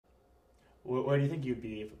Where do you think you'd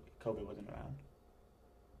be if COVID wasn't around?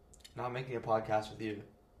 Not making a podcast with you.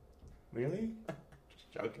 Really?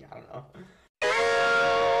 Just joking, I don't know.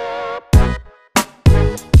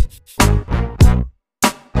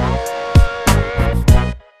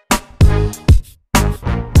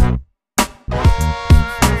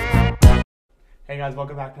 Hey guys,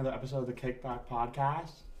 welcome back to another episode of the Kickback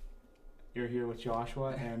podcast. You're here with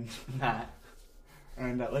Joshua and Matt.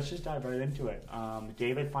 And let's just dive right into it.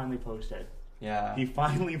 David finally posted. Yeah. He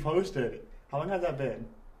finally posted. How long has that been?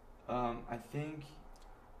 I think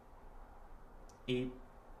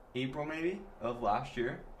April maybe of last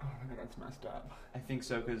year. Oh my god, that's messed up. I think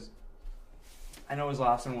so, because I know his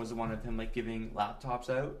last one was the one of him like giving laptops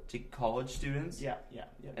out to college students. Yeah.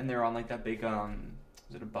 And they're on like that big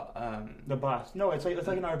is it a bus? The bus. No, it's like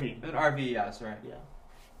an RV. An RV, yeah, sorry. Yeah.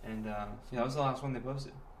 And that was the last one they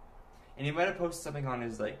posted. And he might have posted something on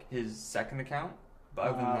his second account, but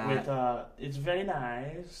other than that, it's very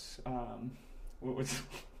nice. What's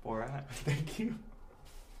Borat? Thank you.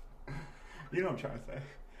 You know what I'm trying to say.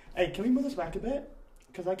 Hey, can we move this back a bit?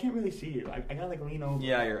 Because I can't really see you. I gotta like lean over.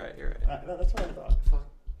 Yeah, you're right. That's what I thought.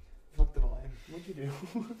 Fuck the volume. What'd you do?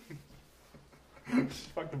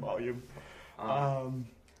 Fuck the volume.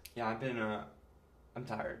 Yeah, I've been. I'm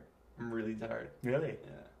tired. I'm really tired. Really?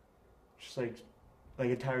 Yeah. Just like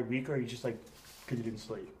a tired week, or you just like because you didn't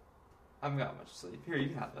sleep? I haven't got much sleep. Here, you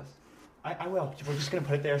can have this. I will. We're just gonna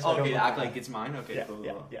put it there. So Okay, act like like it's mine. Okay, yeah,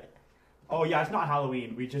 cool. Yeah. Oh yeah, it's not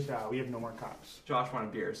Halloween. We just we have no more cups. Josh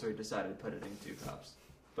wanted beer, so he decided to put it in 2 cups.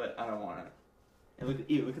 But I don't want it. And look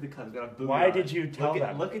at the cup. It's got a booger. Why on did it. you tell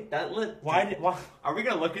them? Look at that lid. Why? Are we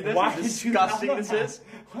gonna look at this? Why How did you tell disgusting them this that?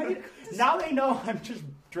 is? Now they know I'm just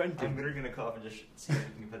drinking. I'm literally gonna cough and just see if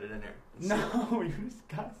you can put it in there. No, you're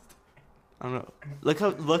disgusting. I don't know.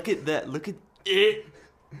 Look at that. Look at it.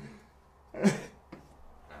 I'm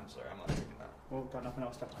sorry, I'm not drinking that. Well, got nothing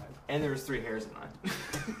else to hide. And there was 3 hairs in mine.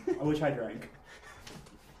 I wish I drank.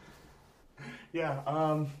 Yeah.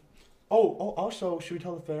 Oh. Also, should we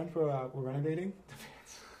tell the fans we're renovating? The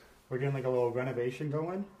fans. We're getting like a little renovation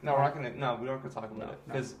going. No, we're not gonna. No, we don't gonna talk about it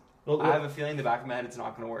because Well, I have a feeling in the back of my head it's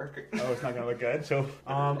not gonna work. Oh, it's not gonna look good. So,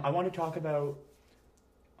 I want to talk about.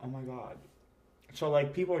 Oh my god. So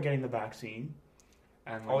like people are getting the vaccine.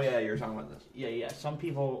 And like, Oh yeah, you were talking about this. Yeah. Some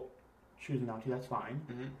people choosing not to. That's fine.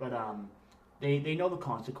 Mm-hmm. But they know the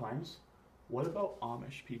consequence. What about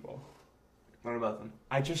Amish people? What about them?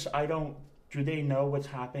 I don't. Do they know what's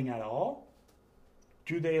happening at all?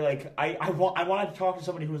 Do they like? I wanted to talk to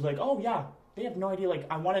somebody who's like, oh yeah, they have no idea. Like,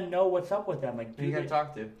 I want to know what's up with them. Like, Who you gotta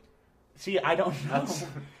talk to? See, I don't know.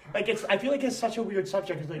 Like, I feel like it's such a weird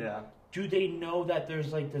subject. It's like, Yeah. do they know that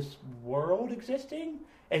there's like this world existing?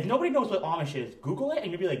 If nobody knows what Amish is, Google it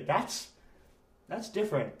and you'll be like, that's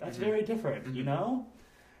different. That's very different, you know?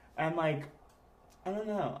 And like, I don't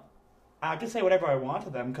know. I can say whatever I want to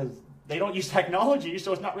them because they don't use technology,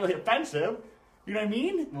 so it's not really offensive. You know what I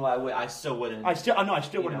mean? Well, I still wouldn't. I still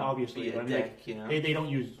wouldn't, know, obviously. Be a But I mean, dick, like, you know? they don't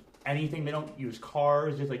use anything. They don't use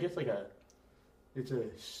cars. It's a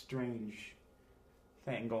strange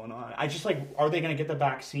thing going on. I just like, are they going to get the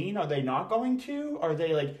vaccine? Are they not going to? Are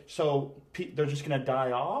they like, they're just going to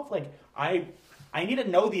die off? Like, I need to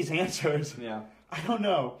know these answers. Yeah. I don't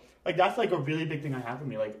know. Like, that's like a really big thing I have for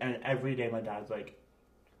me. Like, and every day my dad's like,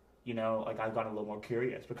 you know, like I've gotten a little more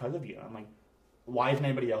curious because of you. I'm like, why isn't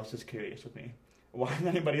anybody else as curious with me? Why isn't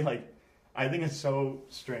anybody like, I think it's so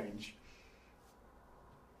strange.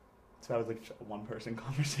 So that was like a one-person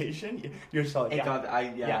conversation. You're so like,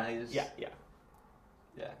 yeah.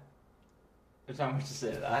 There's not much to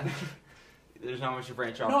say to that. There's not much to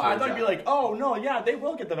branch off. No, I thought you'd be like, oh no, yeah, they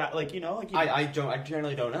will get the like, you know, like. I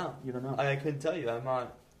generally don't know. You don't know. I couldn't tell you. I'm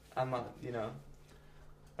not. You know.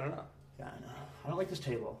 I don't know. Yeah, I know. I don't like this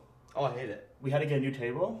table. Oh, I hate it. We had to get a new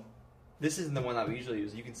table. This isn't the one that we usually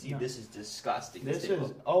use. You can see this is disgusting. This table.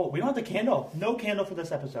 is. Oh, we don't have the candle. No candle for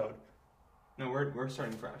this episode. No, we're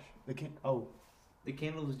starting fresh. The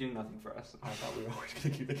candle is doing nothing for us. I thought we were always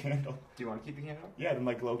gonna keep the candle. Do you want to keep the candle? Yeah, then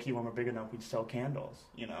like low key when we're big enough, we'd sell candles.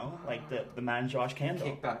 You know, like the Man Josh candle.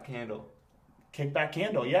 Kickback candle. Kickback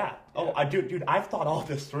candle. Yeah. Oh, dude, I've thought all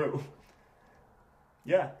this through.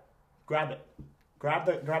 Yeah, grab it. Grab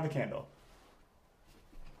the candle.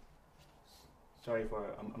 Sorry for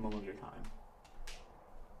a moment of your time.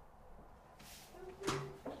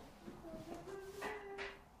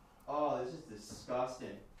 Oh, this is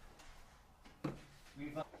disgusting.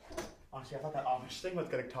 Honestly, I thought that Amish thing was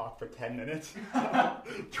going to talk for 10 minutes.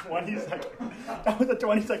 20 seconds. That was a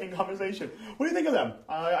 20-second conversation. What do you think of them?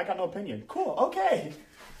 I got no opinion. Cool. Okay.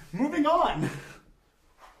 Moving on.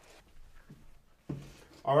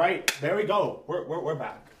 All right. There we go. We're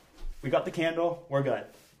back. We got the candle. We're good.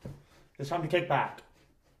 It's time to kick back.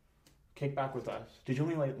 Kick back with us. Did you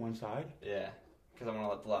only light one side? Yeah, because I want to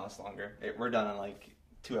let it last longer. We're done in like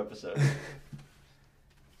 2 episodes.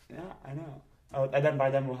 Yeah, I know. Oh, and then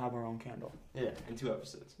by then we'll have our own candle. Yeah, in 2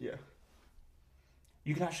 episodes. Yeah.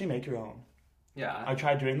 You can actually make your own. Yeah. I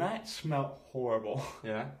tried doing that. It smelled horrible.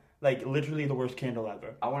 Yeah? Like, literally the worst candle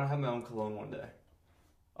ever. I want to have my own cologne one day.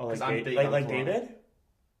 Oh, like David?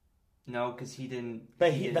 No, because he didn't...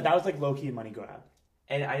 But that was like low-key a money grab.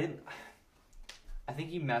 And I didn't... I think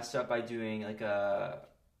he messed up by doing like a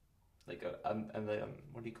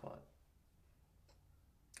what do you call it?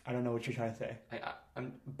 I don't know what you're trying to say.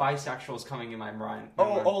 I'm bisexual is coming in my mind.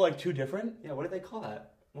 Like 2 different? Yeah, what do they call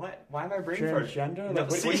that? What? Why am I brain transgender? No,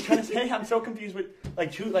 like, what are you trying to say? I'm so confused with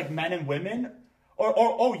like 2 like men and women, or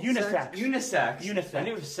unisex. Unisex. I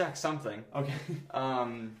knew it was sex something. Okay.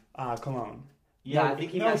 Cologne. Yeah, I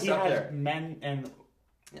think he messed up there. Men and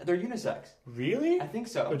they're unisex. Really? I think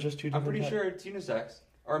so. Or just 2 different. I'm pretty sure it's unisex,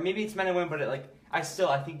 or maybe it's men and women. But I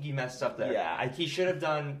think he messed up there. Yeah, he should have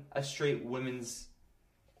done a straight women's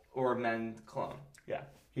or men cologne. Yeah,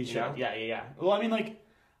 he should. Yeah. Well, I mean, like,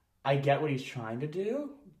 I get what he's trying to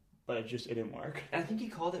do, but it didn't work. And I think he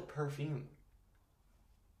called it perfume.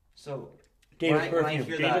 So David's when I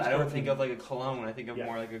hear David's that, I don't perfume. think of like a cologne. I think of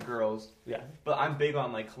more like a girl's. Yeah. But I'm big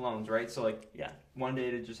on like colognes, right? So like, yeah, one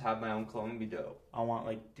day to just have my own cologne would be dope. I want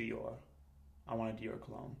like Dior. I want a Dior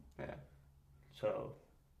cologne. Yeah. So,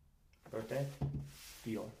 birthday,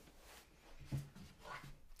 Dior.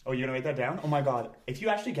 Oh, you're gonna write that down? Oh my god! If you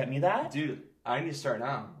actually get me that, dude, I need to start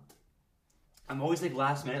now. I'm always like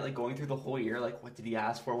last minute, like going through the whole year, like what did he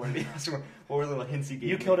ask for? What did he ask for? What were the little hints he gave?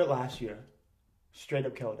 You killed it last year. Straight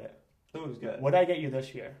up killed it. It was good. What did I get you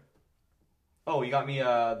this year? Oh, you got me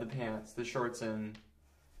the pants, the shorts, and...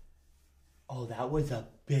 Oh, that was a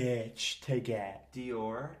bitch to get.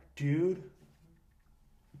 Dior. Dude.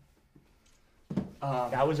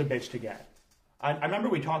 That was a bitch to get. I remember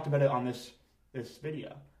we talked about it on this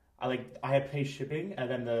video. I had paid shipping, and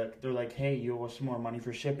then they're like, hey, you owe us some more money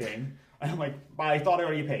for shipping. And I'm like, I thought I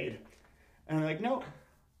already paid. And they're like, no. Do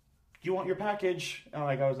you want your package? And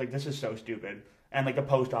I was like, this is so stupid. And like the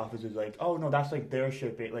post office is like, oh no, that's like their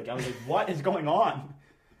shipping. Like I was like, what is going on?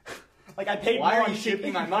 Like I paid Why more are on you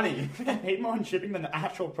shipping shipping my money? I paid more on shipping than the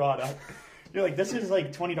actual product. You're like, this is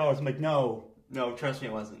like $20. I'm like, no. No, trust me,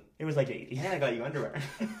 it wasn't. It was like $80. And I got you underwear.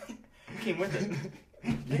 It came with it.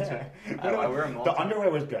 Yeah. I wear them all the time. The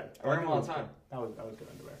underwear was good. I wear them all the time. That was good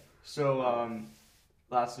underwear. So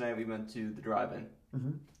last night we went to the drive-in.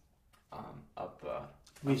 Mm-hmm.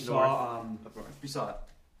 We saw it.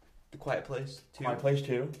 The Quiet Place 2. Quiet Place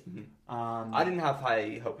 2. Mm-hmm. I didn't have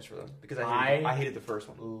high hopes for them because I hated the first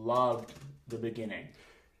one. Loved the beginning.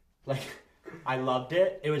 Like, I loved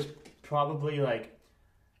it. It was probably like,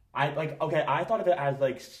 I thought of it as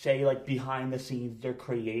like, say like behind the scenes they're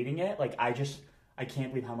creating it. Like I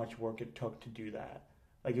can't believe how much work it took to do that.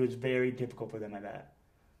 Like it was very difficult for them, I bet.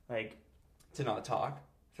 Like to not talk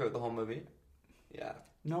throughout the whole movie. Yeah.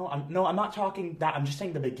 No, I'm not talking that. I'm just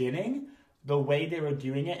saying the beginning, the way they were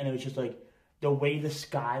doing it, and it was just like the way the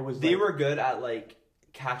sky was. They were good at like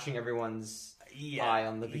catching everyone's eye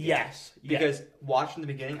on the beginning. Yes, because watching the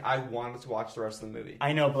beginning, I wanted to watch the rest of the movie.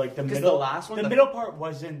 I know, but like the middle, the last one, the middle part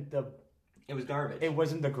wasn't the. It was garbage. It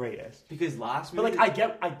wasn't the greatest because last movie. But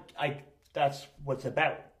like I that's what's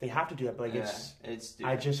about. They have to do that, but like it's stupid.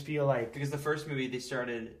 I just feel like because the first movie they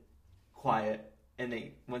started quiet. And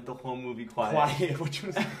they went the whole movie quiet. Which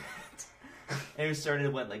was... And it started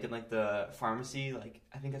in the pharmacy. Like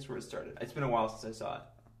I think that's where it started. It's been a while since I saw it.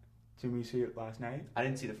 Did we see it last night? I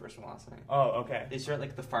didn't see the first one last night. Oh, okay. They started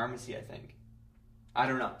like the pharmacy, I think. I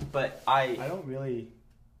don't know, but I don't really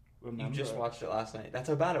remember. You just watched it last night. That's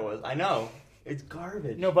how bad it was. I know. It's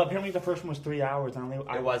garbage. No, but apparently the first one was 3 hours.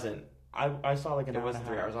 It wasn't. I saw like an hour. It wasn't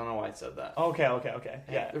 3 hours. I don't know why it said that. Okay.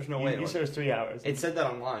 Yeah. There's no way. You said it was 3 hours. It said that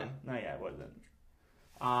online. No, yeah, it wasn't.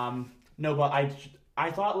 No, but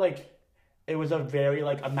I thought like it was a very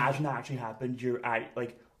like imagine that actually happened. You're at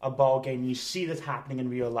like a ball game. You see this happening in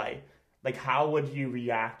real life. Like how would you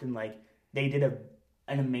react? And like they did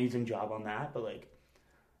an amazing job on that. But like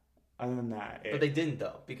other than that, but they didn't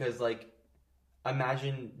though because like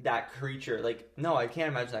imagine that creature. Like no, I can't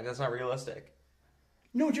imagine that. That's not realistic.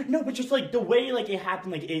 No, but just like the way like it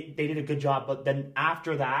happened. Like they did a good job. But then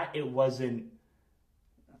after that, it wasn't.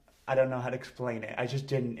 I don't know how to explain it. I just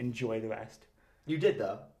didn't enjoy the rest. You did,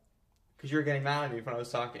 though. Because you were getting mad at me when I was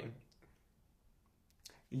talking.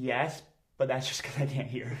 Yes, but that's just because I can't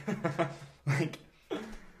hear. like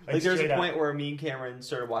there's a point where me and Cameron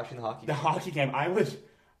started watching the hockey game. The hockey game. I was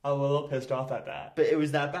a little pissed off at that. But it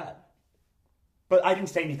was that bad. But I didn't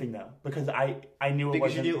say anything though because I knew it because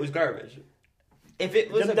wasn't. you knew it was garbage. If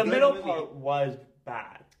it was the middle part was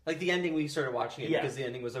bad. Like the ending, we started watching it because the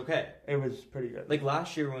ending was okay. It was pretty good. Like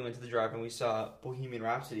last year when we went to the drive and we saw Bohemian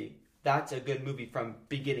Rhapsody. That's a good movie from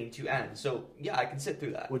beginning to end. So yeah, I can sit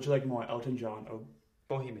through that. Would you like more, Elton John or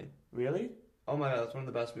Bohemian? Really? Oh my god, that's one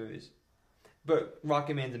of the best movies. But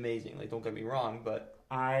Rocket Man's amazing. Like, don't get me wrong, but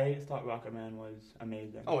I thought Rocket Man was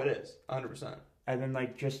amazing. Oh, it is 100%. And then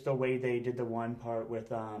like just the way they did the one part with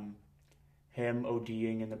him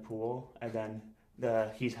ODing in the pool, and then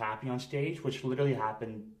he's happy on stage, which literally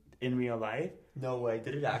happened in real life. No way,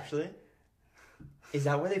 did it actually? Is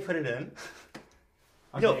that where they put it in?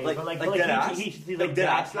 Okay, no,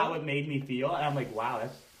 that's how it made me feel, and I'm like, wow,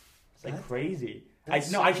 that's crazy. I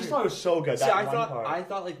just thought it was so good. See, I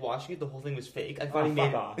thought like watching it, the whole thing was fake. I thought he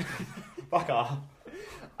made it. Fuck off.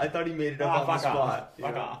 I thought he made it up on the spot.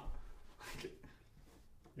 Fuck off.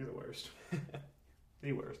 You're the worst.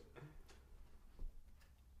 The worst.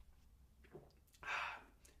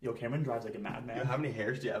 Yo, Cameron drives like a madman. Yo, how many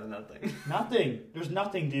hairs do you have in that thing? Nothing. There's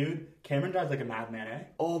nothing, dude. Cameron drives like a madman, eh?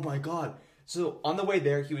 Oh my god. So on the way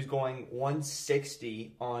there, he was going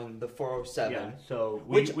 160 on the 407. Yeah. So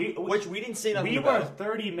which we didn't say nothing about. We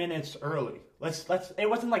were 30 minutes early. Let's. It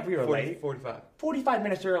wasn't like we were late. 45. 45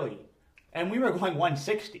 minutes early, and we were going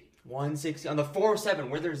 160. 160 on the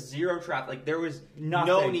 407 where there's zero traffic. Like there was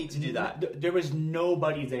no need to do that. There was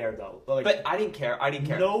nobody there though. Like, but I didn't care.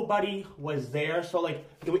 Nobody was there. So like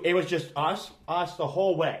it was just us the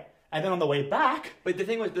whole way, and then on the way back. But the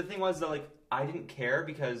thing was that like I didn't care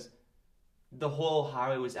because the whole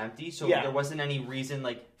highway was empty, so there wasn't any reason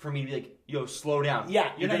like for me to be like, yo, slow down.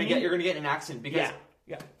 Yeah, you're gonna get in an accident because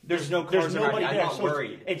there's no cars there's nobody around. there. I'm not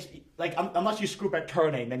worried. It's like unless you screw at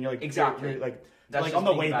turning, then you're like exactly you're like. That's like on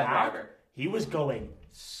the way back, he was going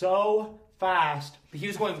so fast. He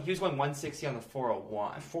was going 160 on the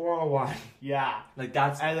 401. 401, yeah. Like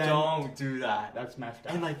don't do that. That's messed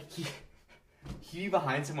up. And like he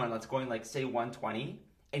behind someone that's going like say 120,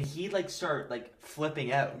 and he like start like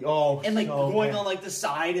flipping out. Oh, and like going on like the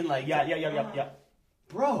side and like yeah.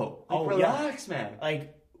 Bro, like relax, man.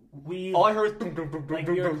 Like all I heard like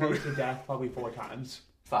we were close to death probably 4 times.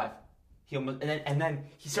 5. He almost, and then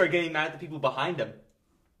he started getting mad at the people behind him.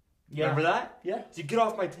 Yeah. Remember that? Yeah. So get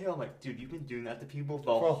off my tail. I'm like, dude, you've been doing that to people the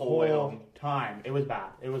for whole way home. Time. It was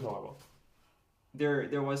bad. It was horrible.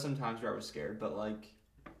 There was some times where I was scared, but like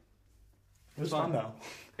it was fun though.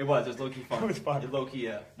 It was low-key fun. It was fun. Low-key,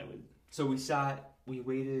 yeah. So we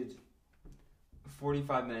waited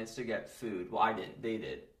 45 minutes to get food. Well, I didn't. They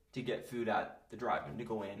did. To get food at the drive-in to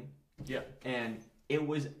go in. Yeah. And it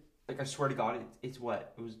was like, I swear to God, it's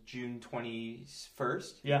what? It was June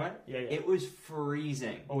 21st? Yeah. It was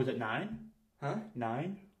freezing. Oh, was it 9? Huh?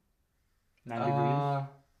 9 degrees? I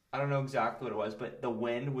don't know exactly what it was, but the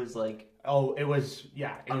wind was like... Oh, it was,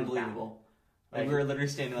 unbelievable. Was like we were literally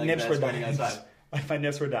standing like nips this, were waiting outside. Like my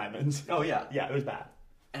nips were diamonds. Oh, yeah. Yeah, it was bad.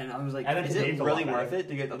 And I was like, is it really worth it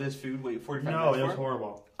to get all this food, wait 45 minutes No, it was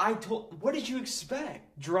horrible. What did you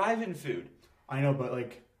expect? Drive-in food. I know, but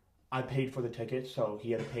like... I paid for the ticket, so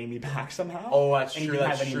he had to pay me back somehow. Oh, that's true.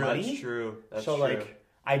 That's true. So like,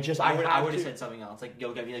 I would have said something else. Like,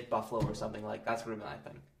 yo, get me like buffalo or something. Like that's what I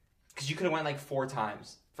think. Because you could have went like 4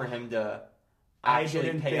 times for him to. I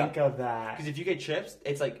didn't think of that. Because if you get chips,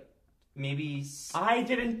 it's like maybe. I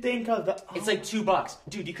didn't think of that. It's like $2,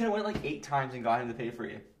 dude. You could have went like 8 times and got him to pay for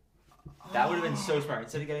you. That would have been so smart.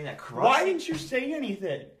 Instead of getting that crust. Why didn't you say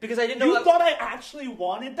anything? Because I didn't know. You thought I actually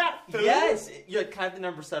wanted that food? Yes. You're like, can I have the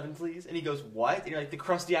number 7, please? And he goes, what? And you're like, the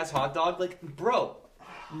crusty ass hot dog? Like, bro,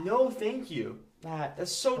 no thank you.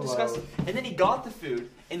 That's so disgusting. And then he got the food,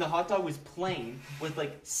 and the hot dog was plain with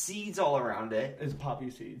like seeds all around it. It's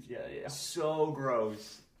poppy seeds, yeah. So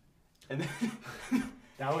gross. And then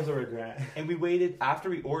that was a regret. And we waited, after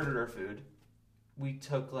we ordered our food, we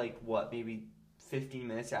took like, what, maybe 15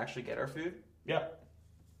 minutes to actually get our food. Yep.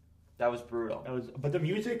 That was brutal. But the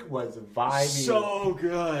music was vibey. So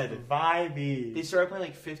good. Vibey. They started playing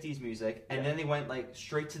like 50s music, and then they went like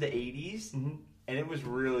straight to the 80s, and it was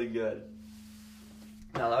really good.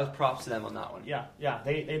 No, that was props to them on that one. Yeah.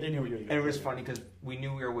 They knew what you were doing. And it was funny because we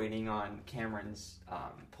knew we were waiting on Cameron's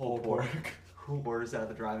pulled pork. Who orders that at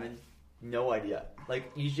the drive-in? No idea.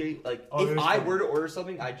 Like usually, like if I were to order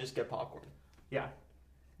something, I'd just get popcorn. Yeah.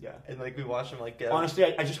 And like we watched them like get. Honestly,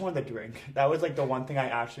 I just wanted the drink. That was like the one thing I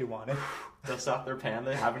actually wanted. Dust off their pan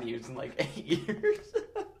they haven't used in like 8 years.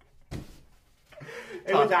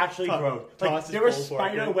 It was actually gross. Like there were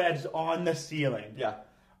spider webs on the ceiling. Yeah.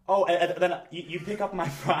 Oh, and then you pick up my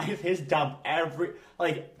fries. His dump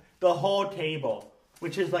the whole table,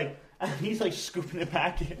 which is like he's like scooping it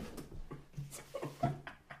back in. So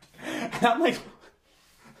And I'm like,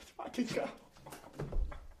 let's fucking go.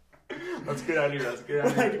 Let's get out of here. Let's get out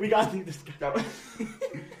of here. Like, we got to do this.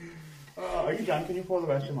 Are you done? Can you pour the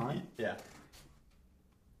rest of mine? Yeah.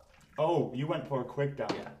 Oh, you went for a quick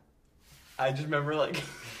dump. Yeah. I just remember, like,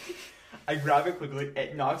 I grab it quickly,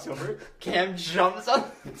 it knocks over, Cam jumps on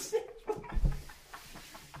the stage.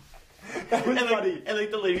 That was funny. And, like,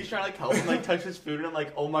 the lady's trying to, like, help him, like, touch his food, and I'm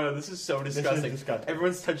like, oh my god, this is so disgusting. This is disgusting.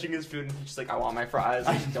 Everyone's touching his food, and he's just like, I want my fries.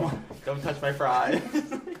 Like, don't touch my fries.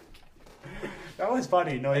 That was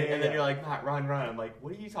funny. No, and then you're like, Matt, run. I'm like,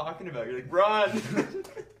 what are you talking about? You're like, run.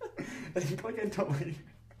 And you click into me.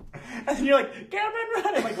 And then you're like, Cameron,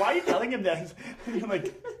 run. I'm like, why are you telling him this? And you're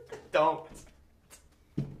like, don't.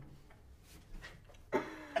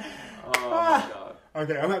 Oh my god.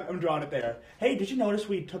 Okay, I'm drawing it there. Hey, did you notice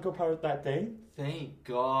we took apart that thing? Thank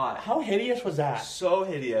God. How hideous was that? So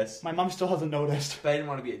hideous. My mom still hasn't noticed. But I didn't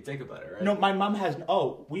want to be a dick about it, right? No, my mom has.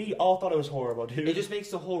 Oh, we all thought it was horrible, dude. It just makes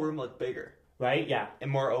the whole room look bigger. Right? Yeah.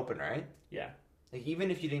 And more open, right? Yeah. Like,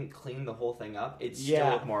 even if you didn't clean the whole thing up, it'd still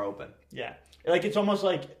Yeah. look more open. Yeah. Like, it's almost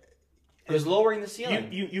like... It was lowering the ceiling.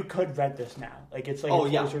 You could rent this now. Like, it's like oh, a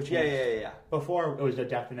yeah. closer to... Yeah. Before, it was a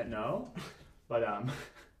definite no. But,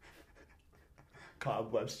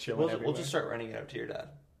 cobwebs chilling everywhere. We'll just start renting it out to your dad.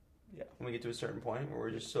 Yeah. When we get to a certain point where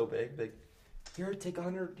we're just so big, like, here, take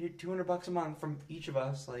 $200 a month from each of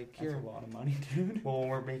us. Like, here. That's a lot of money, dude. Well, when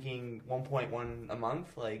we're making 1.1 a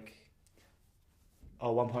month, like...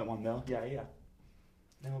 Oh, 1.1 mil? Yeah.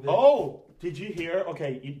 Then we'll be Oh! Did you hear?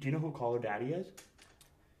 Okay, do you know who Call Her Daddy is?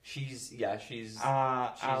 She's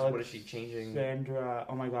Alex, what is she changing? Sandra,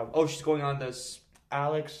 oh my god. Oh, she's going on this...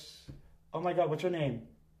 Alex, oh my god, what's her name?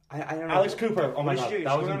 I don't know. Alex Cooper, oh my What is god. she doing? That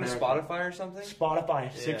She's was going on American. Spotify or something?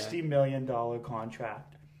 Spotify, Yeah. $60 million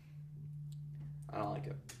contract. I don't like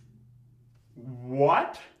it.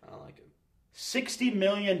 What? I don't like it. $60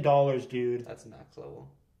 million, dude. That's next level.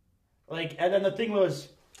 Like, and then the thing was,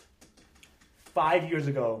 5 years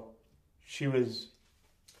ago, she was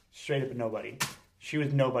straight up a nobody. She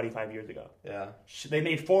was nobody 5 years ago. Yeah. They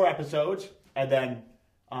made 4 episodes, and then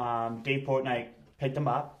Dave Portnoy picked them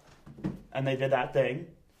up, and they did that thing,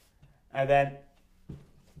 and then...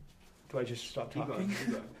 Do I just stop talking?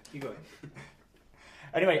 Keep going.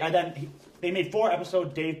 Anyway, and then they made 4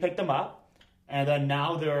 episodes, Dave picked them up, and then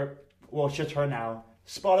now they're... Well, it's just her now.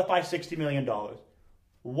 Spotify, $60 million.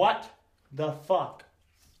 What the fuck?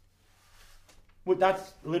 Well,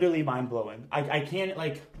 that's literally mind-blowing. I can't,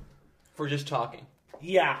 like... For just talking.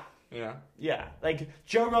 Yeah. Yeah. Yeah. Like,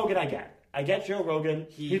 Joe Rogan, I get. I get Joe Rogan.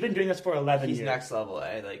 He's been doing this for 11 years. He's next level,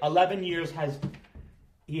 eh? Like 11 years has...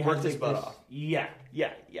 He worked has his like butt this, off. Yeah.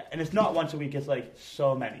 And it's not once a week, it's like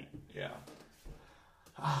so many. Yeah.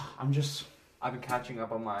 I'm just... I've been catching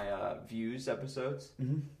up on my Views episodes.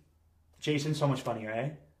 Mm-hmm. Jason's so much funnier, eh?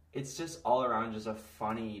 It's just all around just a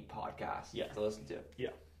funny podcast to listen to. Yeah.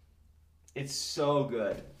 It's so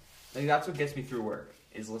good. Like, that's what gets me through work,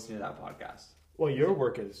 is listening to that podcast. Well, your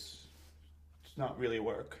work is... It's not really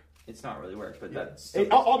work. It's not really work, but that's...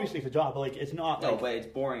 Obviously it's a job, but like, it's not like... No, but it's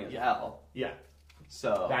boring as hell. Yeah.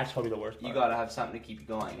 So... That's probably the worst part. You gotta have something to keep you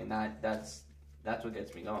going, and that's what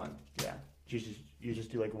gets me going. Yeah. You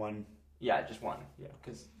just do like one... Yeah, just one. Yeah.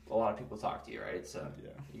 Because a lot of people talk to you, right? So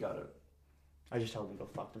you gotta... I just tell them to go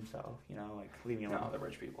fuck themselves, you know, like, leave me alone. No, they're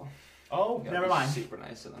rich people. Oh, You never gotta be mind. super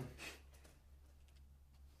nice to them.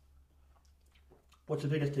 What's the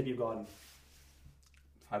biggest tip you've gotten?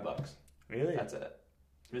 $5. Really? That's it.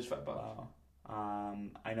 Just $5. Wow.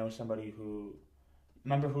 I know somebody who...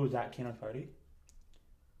 Remember who was at Kano's party?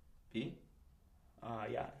 B?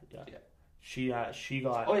 Yeah. Yeah. She got...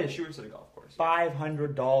 Oh yeah, she works at a golf course.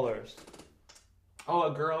 $500. Oh,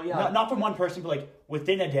 a girl, yeah. Not from one person, but like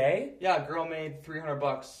within a day. Yeah, a girl made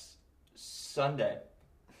 $300 Sunday.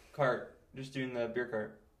 Cart, just doing the beer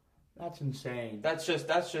cart. That's insane. That's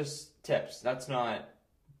just tips. That's not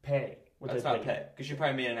Pay. That's not pay. Because she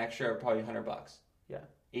probably made an extra probably $100. Yeah.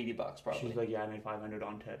 $80 probably. She's like, yeah, I made 500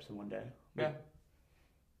 on tips in one day. Yeah.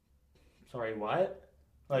 Sorry, what?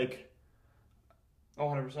 Like. Oh,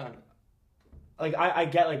 100%. Like I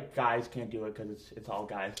get like guys can't do it because it's all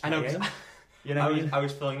guys. I know. You know. I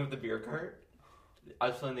was filling up the beer cart. I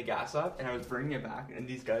was filling the gas up, and I was bringing it back, and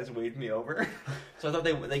these guys waved me over. So I thought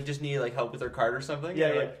they just needed like help with their cart or something. Yeah.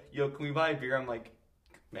 Like, yo, can we buy a beer? I'm like,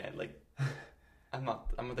 man, like, I'm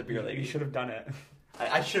with the beer lady. You should have done it.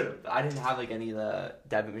 I should have. I didn't have like any of the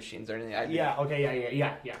debit machines or anything. Yeah. Okay.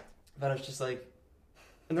 Yeah. But I was just like,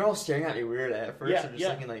 and they're all staring at me weird at first. Yeah, I'm just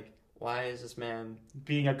thinking like, why is this man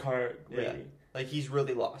being a cart lady? Yeah. Like he's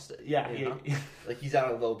really lost it. Yeah. You know? Like he's at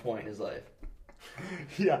a low point in his life.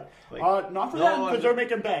 Yeah. Like, Not for them because they're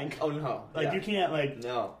making bank. Oh no. Like you can't like.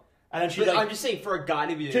 No. And then she's but like, I'm just saying, for a guy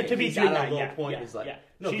to be to be he's doing at that, a low yeah, point yeah, is like, yeah.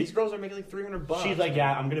 no, these girls are making like $300. She's like,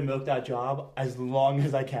 yeah, I'm gonna milk that job as long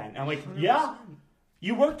as I can. I'm like, 100%. yeah.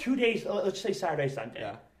 You work 2 days. Let's say Saturday, Sunday.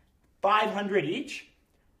 Yeah. 500 each.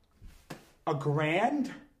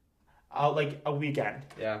 $1,000. Like a weekend.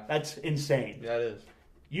 Yeah. That's insane. Yeah, it is.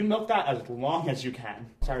 You milk that as long as you can.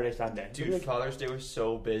 Saturday, Sunday. Dude, like, Father's Day was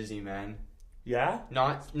so busy, man. Yeah?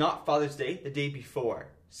 Not Father's Day, the day before,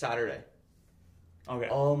 Saturday. Okay.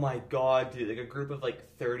 Oh my god, dude! Like a group of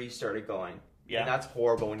like 30 started going. Yeah. And that's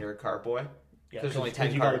horrible when you're a cart boy. Yeah, There's only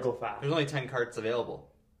 10 you carts. gotta go fast. There's only 10 carts available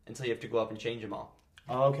until you have to go up and change them all.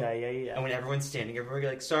 Okay, yeah. And when everyone's standing, everyone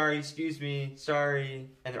like, sorry, excuse me,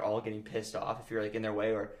 sorry, and they're all getting pissed off if you're like in their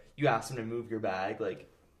way, or you ask them to move your bag. Like,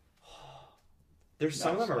 there's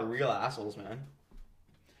some of them are real assholes, man.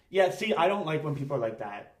 Yeah, see, I don't like when people are like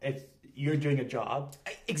that. It's you're doing a job.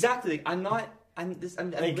 Exactly. Like, I'm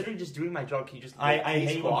literally just doing my job. Can you just? I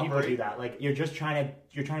hate when people do that. Like you're trying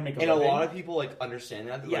to make a and living. a lot of people like understand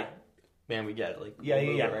that. Yeah. Like, man, we get it. Like, yeah,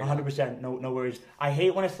 100%. No worries. I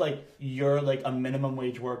hate when it's like you're like a minimum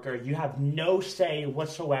wage worker. You have no say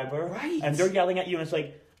whatsoever, right? And they're yelling at you, and it's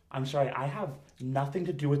like, I'm sorry, I have nothing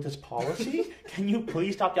to do with this policy. Can you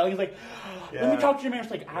please stop yelling? It's like, let me talk to your man.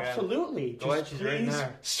 It's like, absolutely. Go ahead, just she's right please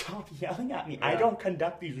there. stop yelling at me. Yeah. I don't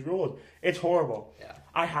conduct these rules. It's horrible. Yeah.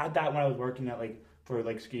 I had that when I was working at for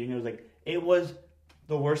skiing. It was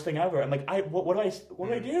the worst thing ever. I'm like, what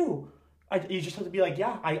do I do? You just have to be like,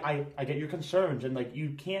 yeah, I get your concerns, and like you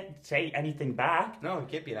can't say anything back. No, you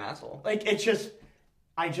can't be an asshole. Like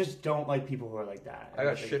I just don't like people who are like that. I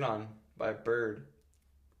got shit on by a bird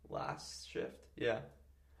last shift. Yeah.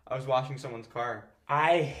 I was washing someone's car.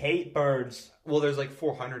 I hate birds. Well, there's like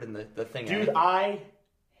 400 in the thing. Dude, I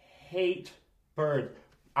hate birds.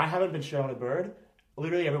 I haven't been shit on a bird.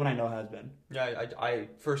 Literally everyone I know has been. Yeah, I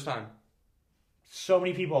first time. So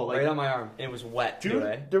many people. Like, right on my arm. And it was wet, dude,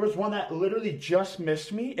 too, there was one that literally just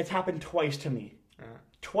missed me. It's happened twice to me.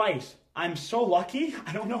 Twice. I'm so lucky.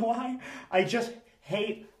 I don't know why. I just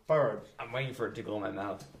hate birds. I'm waiting for it to go in my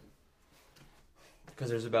mouth. Because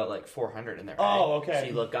there's about like 400 in there. Oh, right? okay. So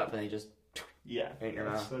you look up and they just right in your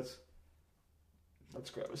mouth. That's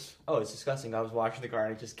gross. Oh, it's disgusting. I was washing the car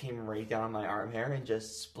and it just came right down on my arm hair and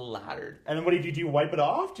just splattered. And then what do you do? Do you wipe it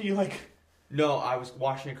off? Do you like... No, I was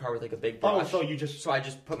washing a car with like a big brush. Oh, so you just... So I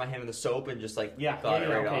just put my hand in the soap and just like got it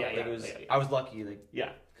right off. Okay, like, it was, I was lucky, like,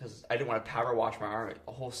 because I didn't want to power wash my arm.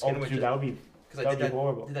 A whole skin would dude, just... that would be... Because I did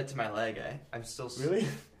horrible. Did that to my leg, eh? I'm still... Really?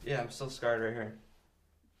 Yeah, I'm still scarred right here.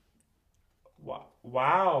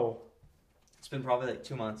 Wow. It's been probably like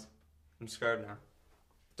 2 months. I'm scarred now.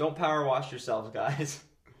 Don't power wash yourselves, guys.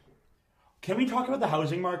 Can we talk about the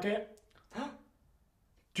housing market?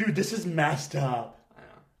 Dude, this is messed up.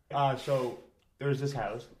 I know. So there's this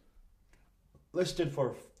house listed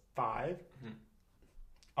for 5. Mm-hmm.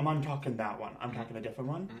 I'm not talking that one. I'm talking a different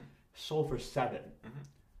one. Mm-hmm. Sold for 7. Mm-hmm.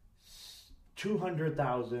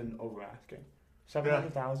 200,000 over asking.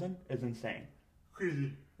 700,000 is insane.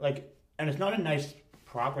 Crazy. Like, and it's not a nice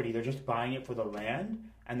property. They're just buying it for the land,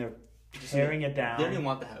 and they're tearing it down. They don't even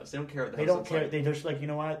want the house. They don't care what the house They don't looks care. like. They're just like, you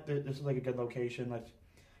know what? This is like a good location.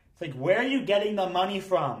 It's like, where are you getting the money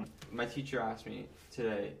from? My teacher asked me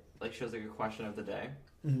today, like, she was like a question of the day,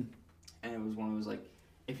 Mm-hmm. and it was one that was like,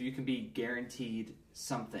 if you can be guaranteed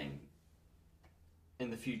something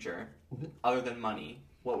in the future other than money,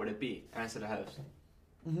 what would it be? And I said a house,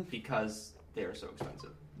 because they are so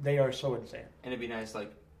expensive. They are so insane. And it'd be nice,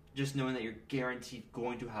 like, just knowing that you're guaranteed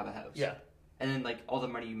going to have a house. Yeah. And then, like, all the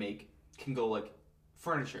money you make can go, like,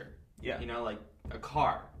 furniture. Yeah. You know, like, a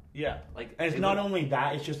car. Yeah. Like, And it's not only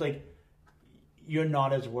that, it's just like, you're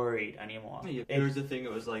not as worried anymore. There was a thing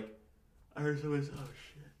that was like, I heard someone say, oh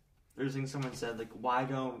shit. There's a thing someone said, like, why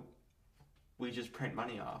don't we just print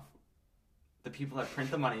money off? The people that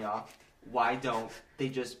print the money off, why don't they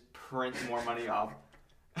just print more money off?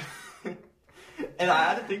 And I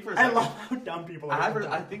had to think for a second. I love how dumb people are.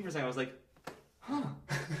 I think for a second, I was like, huh,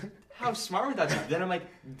 how smart would that be? Then I'm like,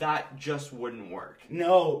 that just wouldn't work.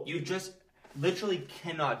 No. You just literally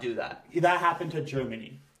cannot do that. That happened to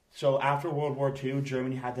Germany. So after World War II,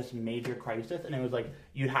 Germany had this major crisis, and it was like,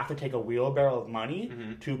 you'd have to take a wheelbarrow of money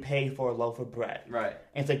to pay for a loaf of bread. Right.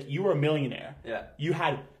 And it's like, you were a millionaire. Yeah. You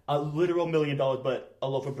had a literal $1 million, but a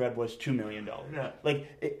loaf of bread was $2 million. Yeah.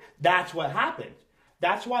 Like, that's what happened.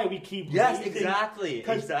 That's why we keep Yes, raising, exactly.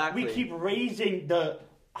 Exactly. we keep raising the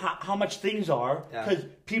how much things are, because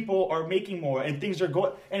people are making more and things are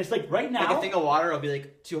going, and it's like right now, like a thing of water will be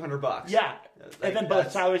like $200. Yeah. Like, and then but the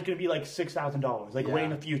salary's gonna be like $6,000, like way in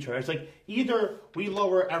the future. It's like either we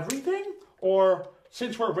lower everything or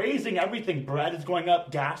since we're raising everything, bread is going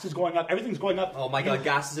up, gas is going up, everything's going up. Oh my god,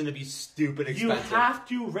 gas is going to be stupid expensive. You have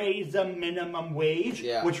to raise the minimum wage,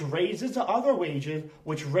 which raises the other wages,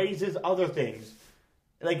 which raises other things.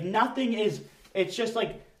 Like, nothing is, it's just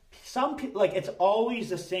like, some people, like, it's always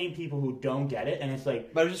the same people who don't get it, and it's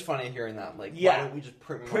like... But it's just funny hearing that, like, why don't we just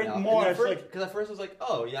print more? Because at first I was like,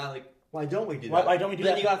 oh, yeah, like, why don't we do that? Why don't we do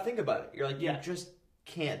that? Then you gotta think about it. You're like, you just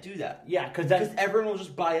can't do that. Yeah, because everyone will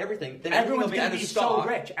just buy everything. Then everyone's going to be so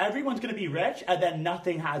rich. Everyone's going to be rich, and then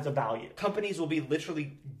nothing has a value. Companies will be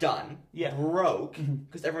literally done, broke,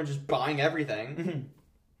 because everyone's just buying everything.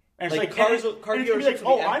 And it's like car dealerships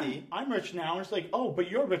will be empty. I'm rich now. And it's like, oh, but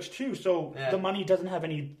you're rich too, so the money doesn't have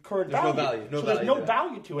any current value. There's no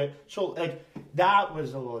value to it. So, like, that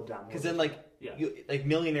was a little dumb. Because then, like,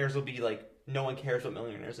 millionaires will be like, no one cares about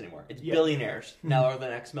millionaires anymore. It's billionaires now are the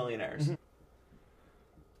next millionaires.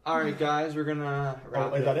 All right, guys, we're gonna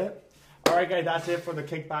wrap it. Is that it? All right, guys, that's it for the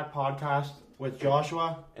Kickback podcast with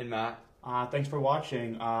Joshua and Matt. Thanks for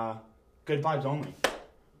watching. Good vibes only.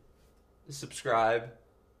 Subscribe,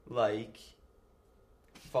 like,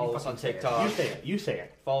 follow us on TikTok. You say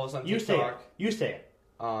it. Follow us on TikTok. You say it.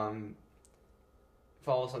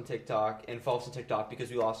 Follow us on TikTok and follow us on TikTok because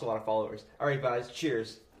we lost a lot of followers. All right, guys,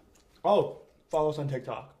 cheers. Oh, follow us on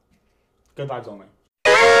TikTok. Good vibes only.